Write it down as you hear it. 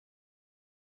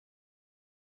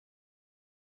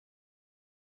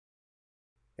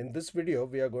In this video,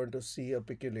 we are going to see a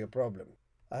peculiar problem.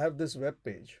 I have this web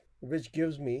page which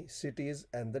gives me cities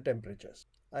and the temperatures.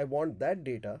 I want that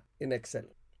data in Excel.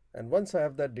 And once I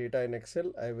have that data in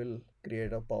Excel, I will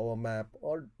create a power map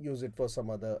or use it for some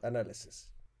other analysis.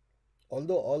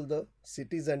 Although all the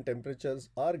cities and temperatures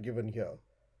are given here,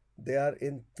 they are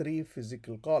in 3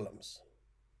 physical columns.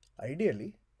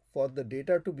 Ideally, for the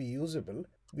data to be usable,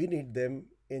 we need them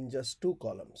in just 2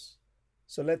 columns.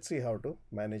 So let's see how to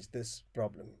manage this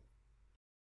problem.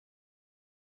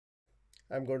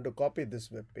 I'm going to copy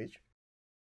this web page.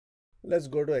 Let's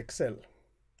go to Excel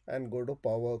and go to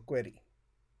Power Query.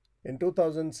 In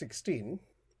 2016,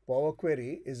 Power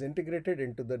Query is integrated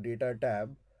into the Data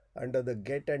tab under the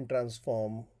Get and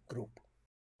Transform group.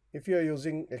 If you are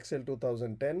using Excel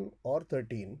 2010 or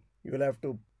 13, you will have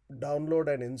to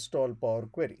download and install Power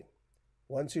Query.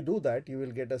 Once you do that, you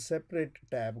will get a separate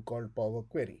tab called Power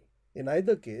Query. In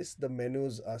either case, the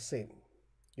menus are same.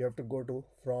 You have to go to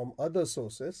From Other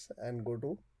Sources and go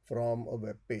to From a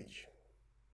Web Page.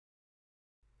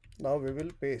 Now we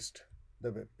will paste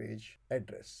the web page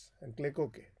address and click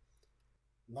OK.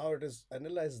 Now it has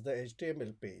analyzed the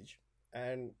HTML page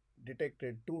and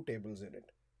detected 2 tables in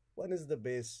it. One is the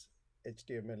base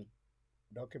HTML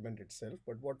document itself,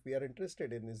 but what we are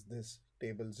interested in is this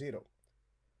table 0.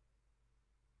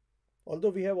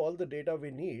 Although we have all the data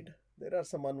we need, there are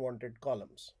some unwanted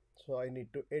columns. So I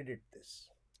need to edit this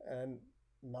and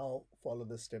now follow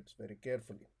the steps very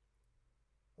carefully.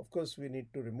 Of course, we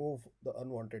need to remove the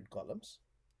unwanted columns.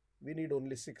 We need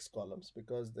only 6 columns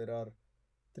because there are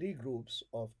 3 groups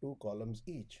of 2 columns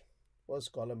each.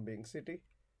 First column being city,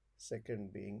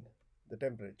 second being the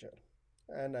temperature.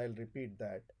 And I'll repeat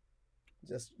that.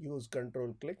 Just use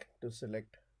Control click to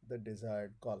select the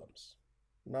desired columns.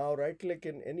 Now right click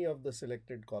in any of the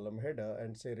selected column header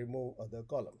and say remove other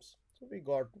columns. So we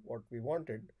got what we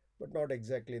wanted, but not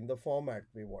exactly in the format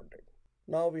we wanted.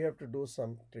 Now we have to do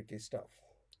some tricky stuff.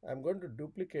 I'm going to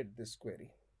duplicate this query.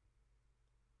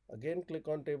 Again, click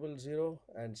on table 0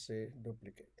 and say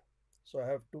duplicate. So I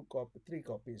have 3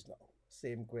 copies now,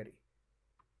 same query.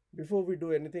 Before we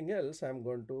do anything else, I'm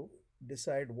going to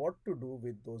decide what to do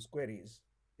with those queries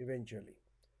eventually.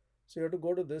 So you have to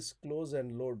go to this close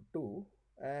and load to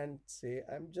and say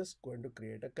I'm just going to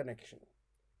create a connection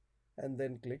and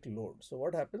then click load. So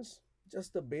what happens?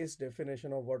 Just the base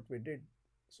definition of what we did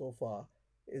so far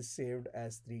is saved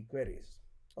as 3 queries.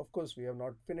 Of course, we have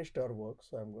not finished our work,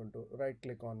 so I'm going to right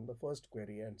click on the first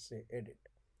query and say edit.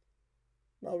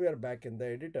 Now we are back in the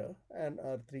editor and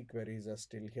our 3 queries are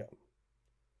still here.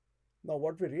 Now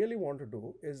what we really want to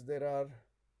do is there are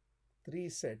 3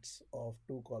 sets of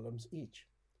 2 columns each.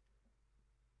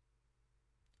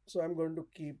 So I'm going to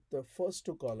keep the first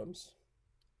 2 columns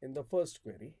in the first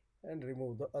query and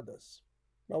remove the others.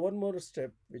 Now one more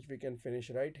step which we can finish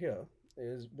right here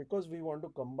is because we want to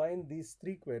combine these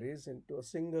 3 queries into a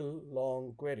single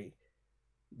long query,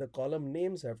 the column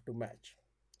names have to match.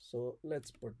 So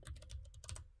let's put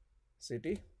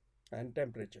city and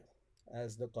temperature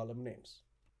as the column names.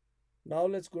 Now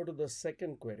let's go to the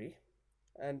second query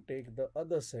and take the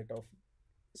other set of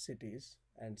cities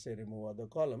and say remove other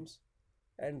columns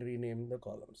and rename the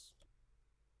columns.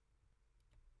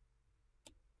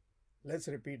 Let's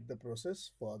repeat the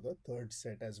process for the third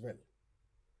set as well.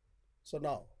 So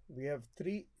now we have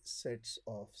 3 sets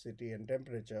of city and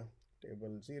temperature,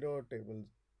 table 0, table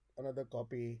another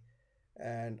copy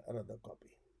and another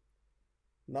copy.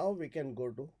 Now we can go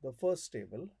to the first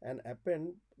table and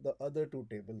append the other 2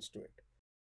 tables to it.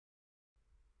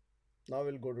 Now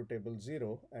we'll go to table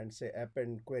 0 and say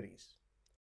append queries.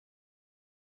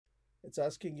 It's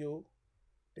asking you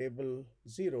table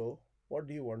 0, what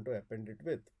do you want to append it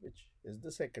with, which is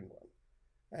the second one.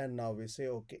 And now we say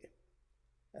OK.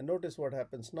 And notice what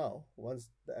happens now. Once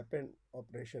the append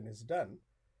operation is done,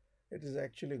 it is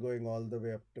actually going all the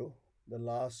way up to the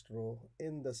last row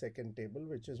in the second table,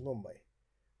 which is Mumbai.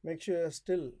 Make sure you're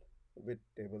still with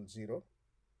table 0.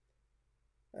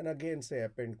 And again say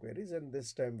append queries, and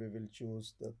this time we will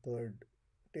choose the third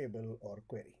table or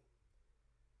query.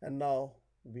 And now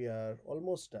we are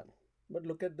almost done. But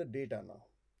look at the data now.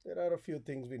 There are a few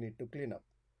things we need to clean up.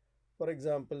 For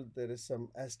example, there is some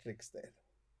asterisks there.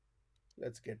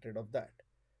 Let's get rid of that.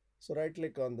 So right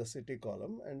click on the city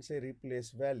column and say replace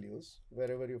values.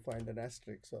 Wherever you find an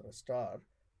asterisk or a star,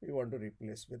 we want to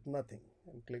replace with nothing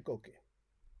and click OK.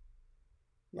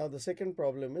 Now the second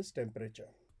problem is temperature.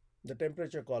 The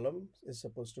temperature column is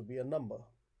supposed to be a number,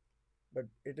 but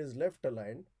it is left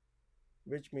aligned,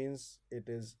 which means it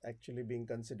is actually being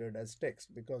considered as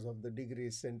text because of the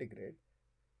degrees centigrade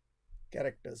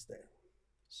characters there.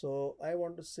 So I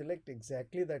want to select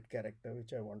exactly that character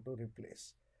which I want to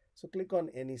replace. So click on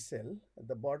any cell. At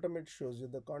the bottom it shows you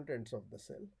the contents of the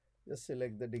cell. Just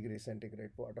select the degree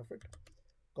centigrade part of it.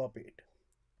 Copy it.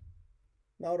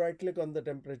 Now right click on the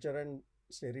temperature and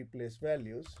say replace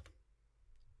values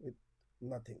with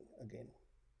nothing again.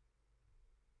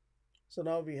 So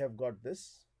now we have got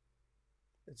this.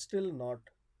 It's still not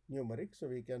numeric, so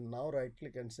we can now right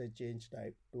click and say change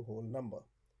type to whole number.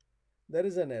 There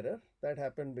is an error that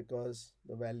happened because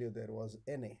the value there was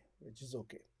NA, which is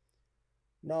okay.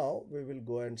 Now we will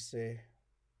go and say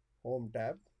home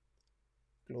tab,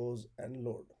 close and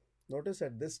load. Notice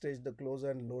at this stage the close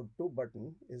and load to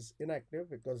button is inactive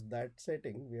because that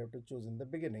setting we have to choose in the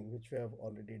beginning, which we have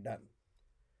already done.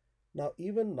 Now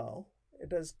even now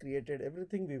it has created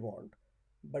everything we want,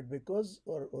 but because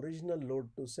our original load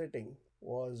to setting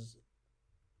was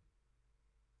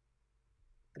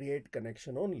create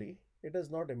connection only, it has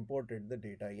not imported the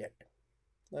data yet.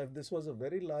 Now if this was a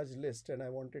very large list and I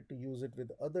wanted to use it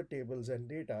with other tables and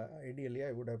data, ideally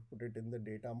I would have put it in the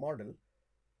data model.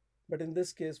 But in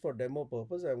this case, for demo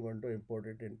purpose, I'm going to import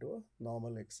it into a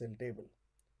normal Excel table.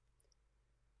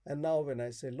 And now when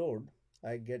I say load,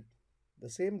 I get the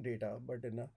same data, but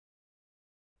in a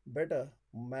better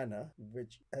manner,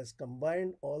 which has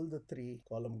combined all the three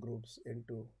column groups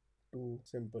into two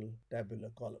simple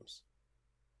tabular columns.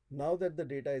 Now that the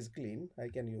data is clean, I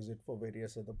can use it for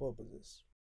various other purposes.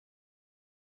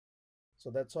 So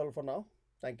that's all for now.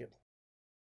 Thank you.